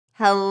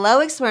Hello,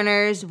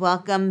 Explearners.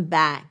 Welcome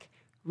back.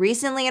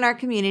 Recently in our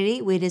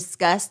community, we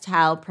discussed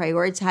how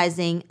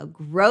prioritizing a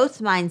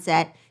growth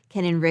mindset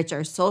can enrich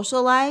our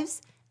social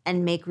lives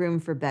and make room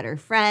for better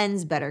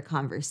friends, better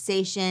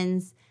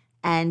conversations,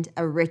 and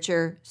a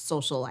richer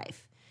social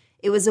life.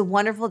 It was a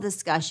wonderful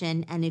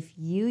discussion, and if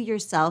you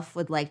yourself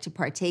would like to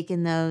partake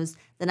in those,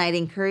 then I'd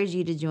encourage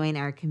you to join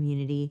our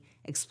community,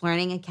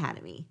 Explearning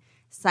Academy.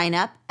 Sign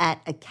up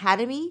at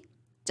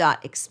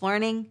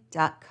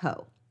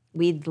academy.explearning.co.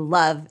 We'd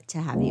love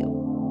to have you.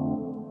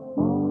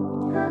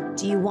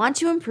 Do you want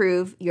to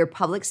improve your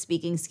public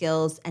speaking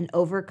skills and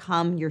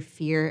overcome your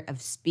fear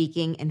of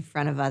speaking in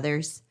front of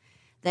others?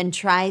 Then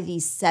try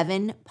these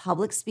 7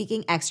 public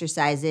speaking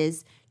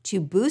exercises to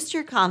boost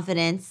your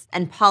confidence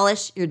and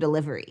polish your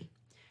delivery.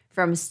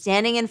 From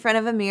standing in front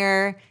of a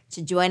mirror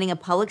to joining a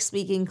public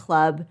speaking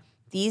club,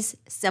 these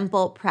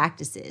simple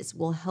practices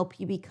will help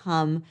you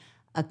become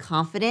a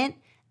confident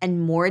and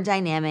more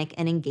dynamic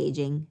and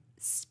engaging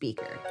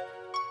speaker.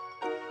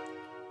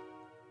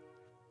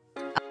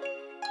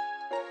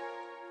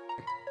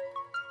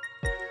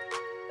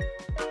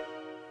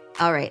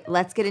 All right,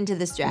 let's get into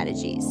the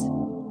strategies.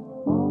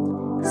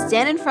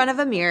 Stand in front of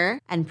a mirror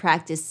and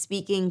practice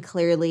speaking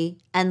clearly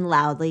and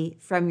loudly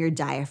from your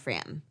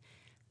diaphragm.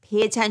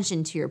 Pay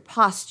attention to your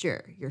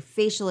posture, your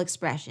facial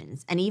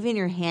expressions, and even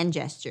your hand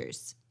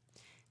gestures.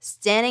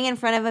 Standing in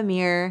front of a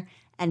mirror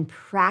and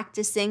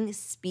practicing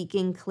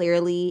speaking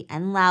clearly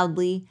and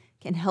loudly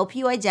can help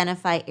you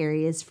identify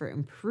areas for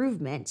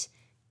improvement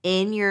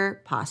in your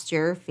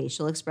posture,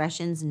 facial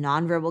expressions,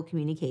 nonverbal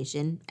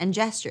communication, and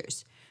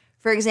gestures.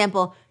 For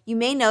example, you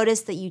may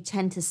notice that you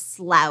tend to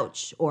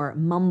slouch or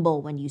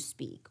mumble when you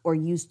speak, or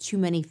use too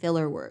many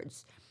filler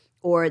words,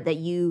 or that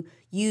you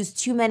use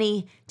too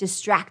many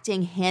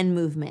distracting hand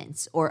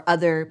movements or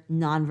other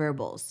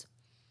nonverbals.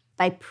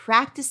 By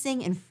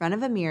practicing in front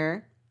of a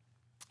mirror,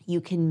 you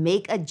can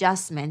make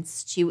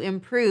adjustments to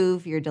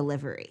improve your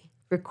delivery.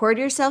 Record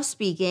yourself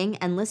speaking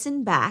and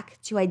listen back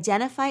to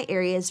identify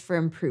areas for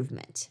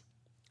improvement.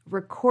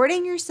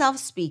 Recording yourself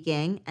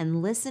speaking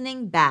and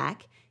listening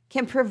back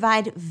can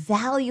provide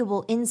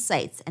valuable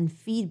insights and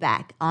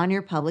feedback on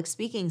your public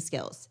speaking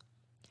skills.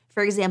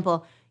 For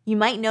example, you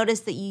might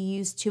notice that you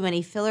use too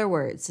many filler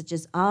words such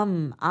as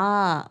or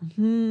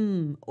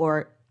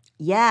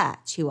yeah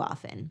too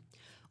often,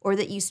 or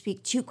that you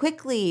speak too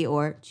quickly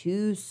or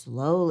too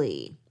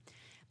slowly.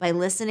 By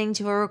listening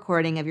to a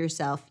recording of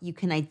yourself, you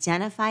can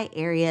identify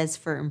areas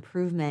for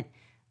improvement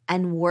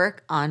and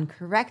work on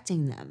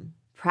correcting them.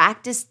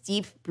 Practice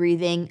deep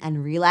breathing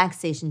and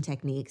relaxation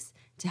techniques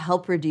to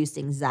help reduce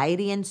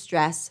anxiety and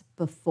stress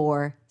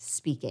before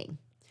speaking.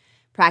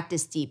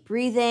 Practice deep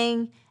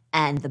breathing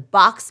and the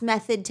box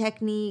method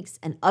techniques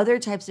and other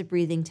types of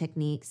breathing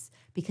techniques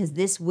because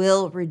this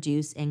will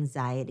reduce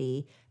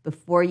anxiety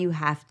before you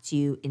have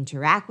to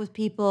interact with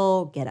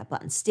people, get up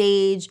on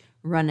stage,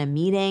 run a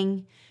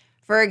meeting.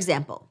 For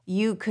example,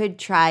 you could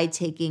try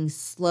taking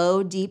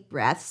slow, deep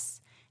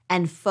breaths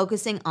and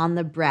focusing on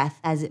the breath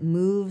as it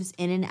moves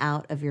in and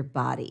out of your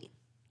body.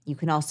 You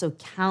can also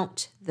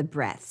count the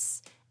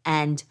breaths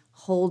and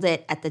hold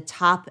it at the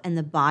top and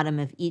the bottom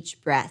of each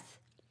breath.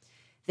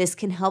 This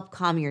can help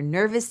calm your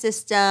nervous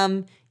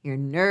system, your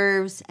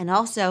nerves, and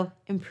also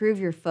improve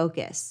your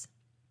focus.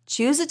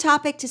 Choose a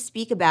topic to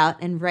speak about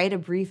and write a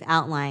brief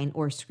outline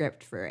or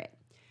script for it.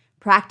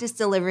 Practice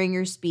delivering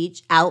your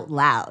speech out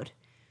loud.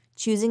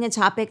 Choosing a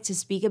topic to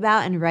speak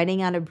about and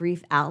writing out a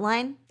brief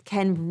outline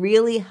can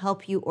really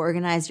help you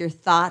organize your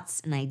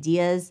thoughts and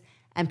ideas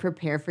and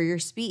prepare for your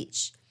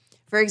speech.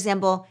 For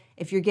example,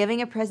 if you're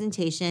giving a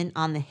presentation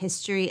on the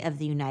history of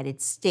the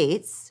United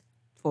States,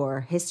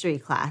 for history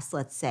class,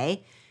 let's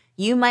say,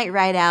 you might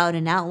write out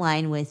an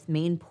outline with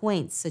main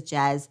points such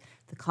as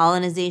the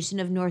colonization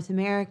of North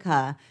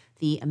America,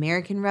 the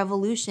American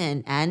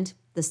Revolution, and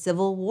the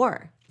Civil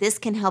War. This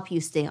can help you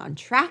stay on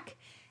track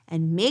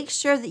and make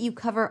sure that you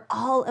cover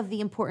all of the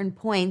important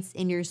points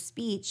in your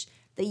speech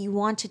that you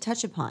want to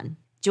touch upon.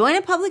 Join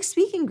a public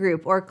speaking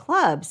group or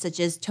club such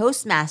as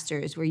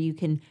Toastmasters, where you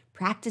can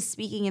practice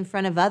speaking in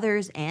front of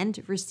others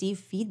and receive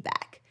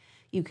feedback.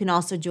 You can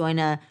also join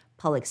a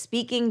public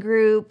speaking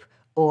group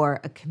or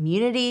a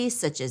community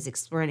such as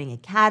Explearning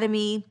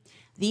Academy.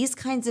 These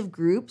kinds of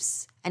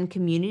groups and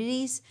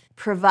communities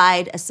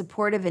provide a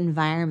supportive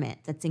environment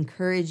that's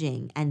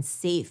encouraging and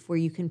safe where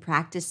you can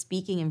practice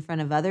speaking in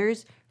front of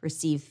others,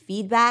 receive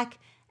feedback,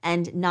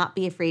 and not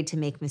be afraid to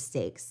make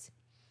mistakes.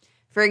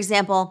 For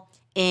example,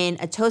 in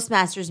a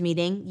Toastmasters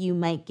meeting, you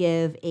might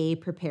give a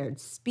prepared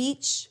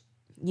speech,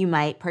 you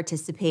might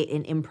participate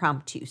in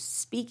impromptu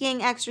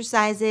speaking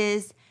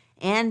exercises,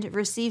 and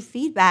receive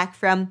feedback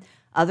from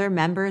other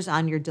members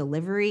on your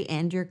delivery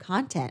and your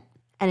content.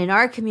 And in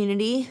our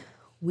community,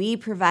 we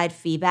provide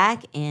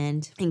feedback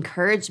and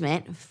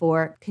encouragement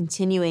for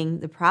continuing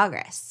the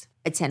progress.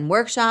 Attend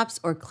workshops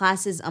or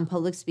classes on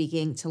public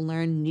speaking to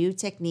learn new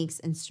techniques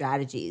and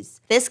strategies.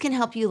 This can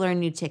help you learn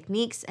new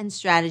techniques and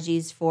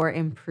strategies for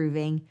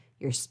improving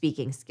your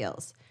speaking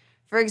skills.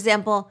 For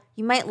example,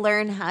 you might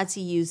learn how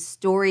to use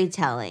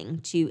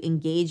storytelling to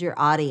engage your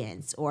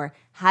audience or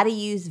how to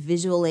use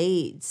visual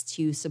aids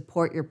to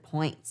support your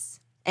points.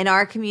 In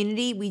our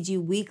community, we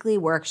do weekly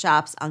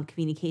workshops on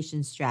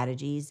communication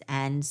strategies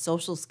and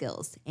social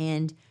skills,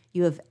 and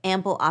you have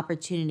ample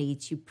opportunity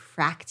to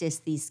practice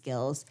these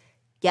skills,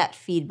 get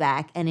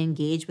feedback, and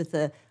engage with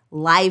a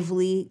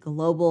lively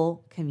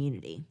global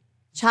community.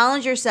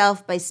 Challenge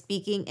yourself by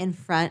speaking in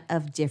front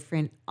of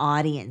different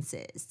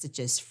audiences, such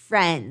as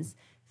friends,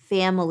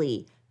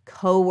 family,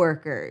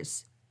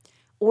 coworkers,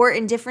 or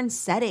in different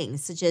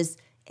settings, such as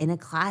in a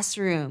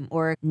classroom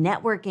or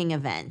networking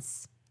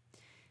events.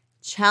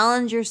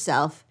 Challenge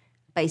yourself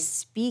by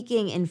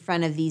speaking in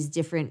front of these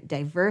different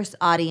diverse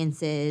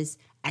audiences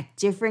at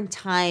different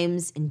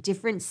times, in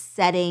different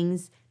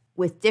settings,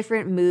 with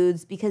different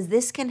moods, because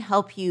this can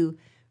help you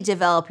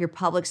develop your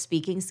public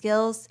speaking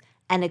skills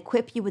and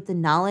equip you with the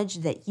knowledge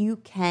that you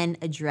can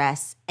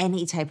address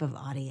any type of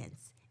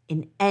audience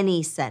in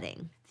any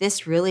setting.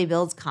 This really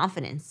builds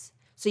confidence.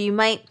 So you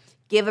might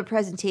give a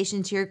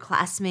presentation to your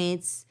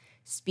classmates,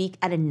 speak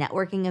at a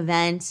networking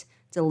event,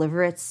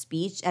 deliver a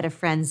speech at a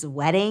friend's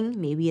wedding,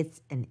 maybe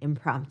it's an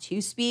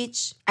impromptu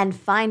speech, and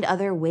find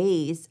other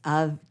ways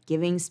of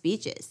giving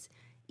speeches.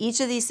 Each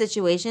of these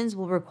situations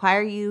will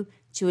require you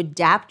to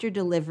adapt your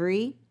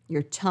delivery,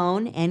 your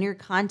tone, and your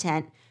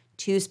content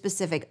to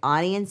specific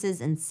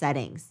audiences and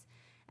settings.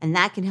 And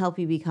that can help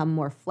you become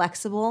more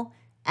flexible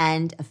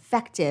and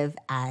effective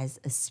as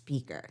a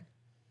speaker.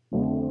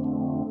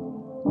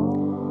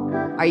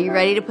 Are you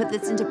ready to put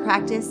this into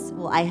practice?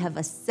 Well, I have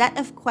a set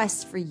of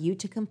quests for you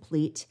to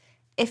complete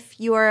if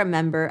you are a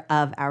member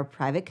of our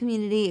private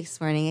community,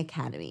 Explearning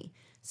Academy.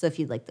 So if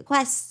you'd like the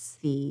quests,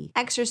 the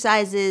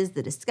exercises,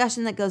 the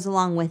discussion that goes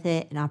along with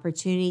it, an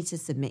opportunity to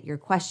submit your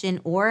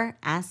question or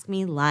ask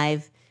me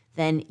live,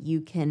 then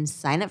you can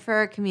sign up for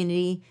our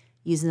community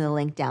using the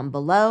link down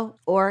below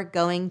or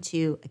going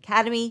to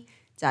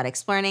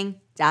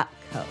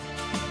academy.explearning.co.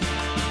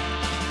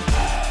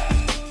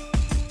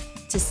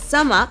 To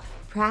sum up,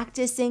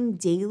 practicing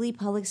daily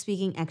public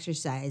speaking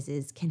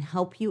exercises can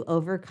help you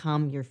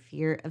overcome your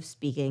fear of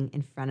speaking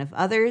in front of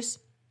others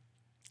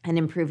and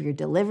improve your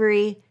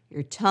delivery,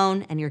 your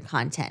tone, and your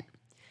content.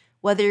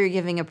 Whether you're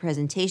giving a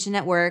presentation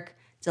at work,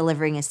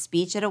 delivering a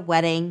speech at a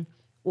wedding,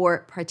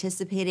 or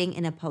participating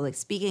in a public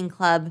speaking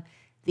club,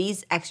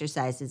 these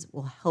exercises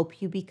will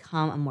help you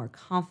become a more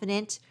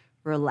confident,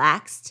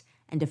 relaxed,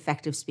 and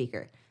effective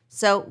speaker.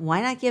 So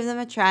why not give them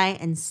a try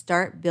and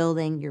start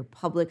building your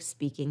public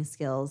speaking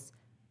skills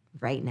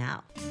right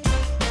now?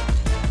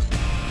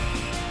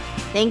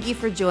 Thank you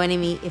for joining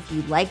me. If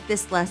you like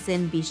this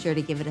lesson, be sure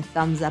to give it a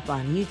thumbs up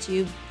on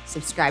YouTube,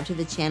 subscribe to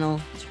the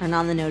channel, turn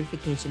on the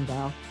notification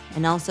bell,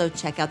 and also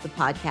check out the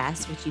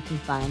podcast, which you can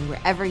find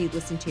wherever you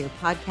listen to your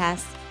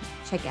podcasts.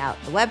 Check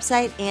out the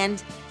website.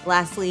 And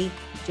lastly,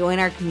 join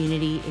our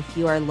community if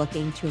you are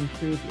looking to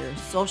improve your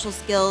social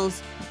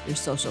skills, your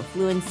social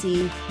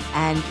fluency,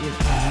 and your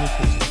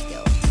communication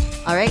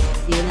skills. All right,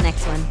 see you in the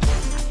next one.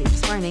 Happy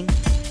exploring.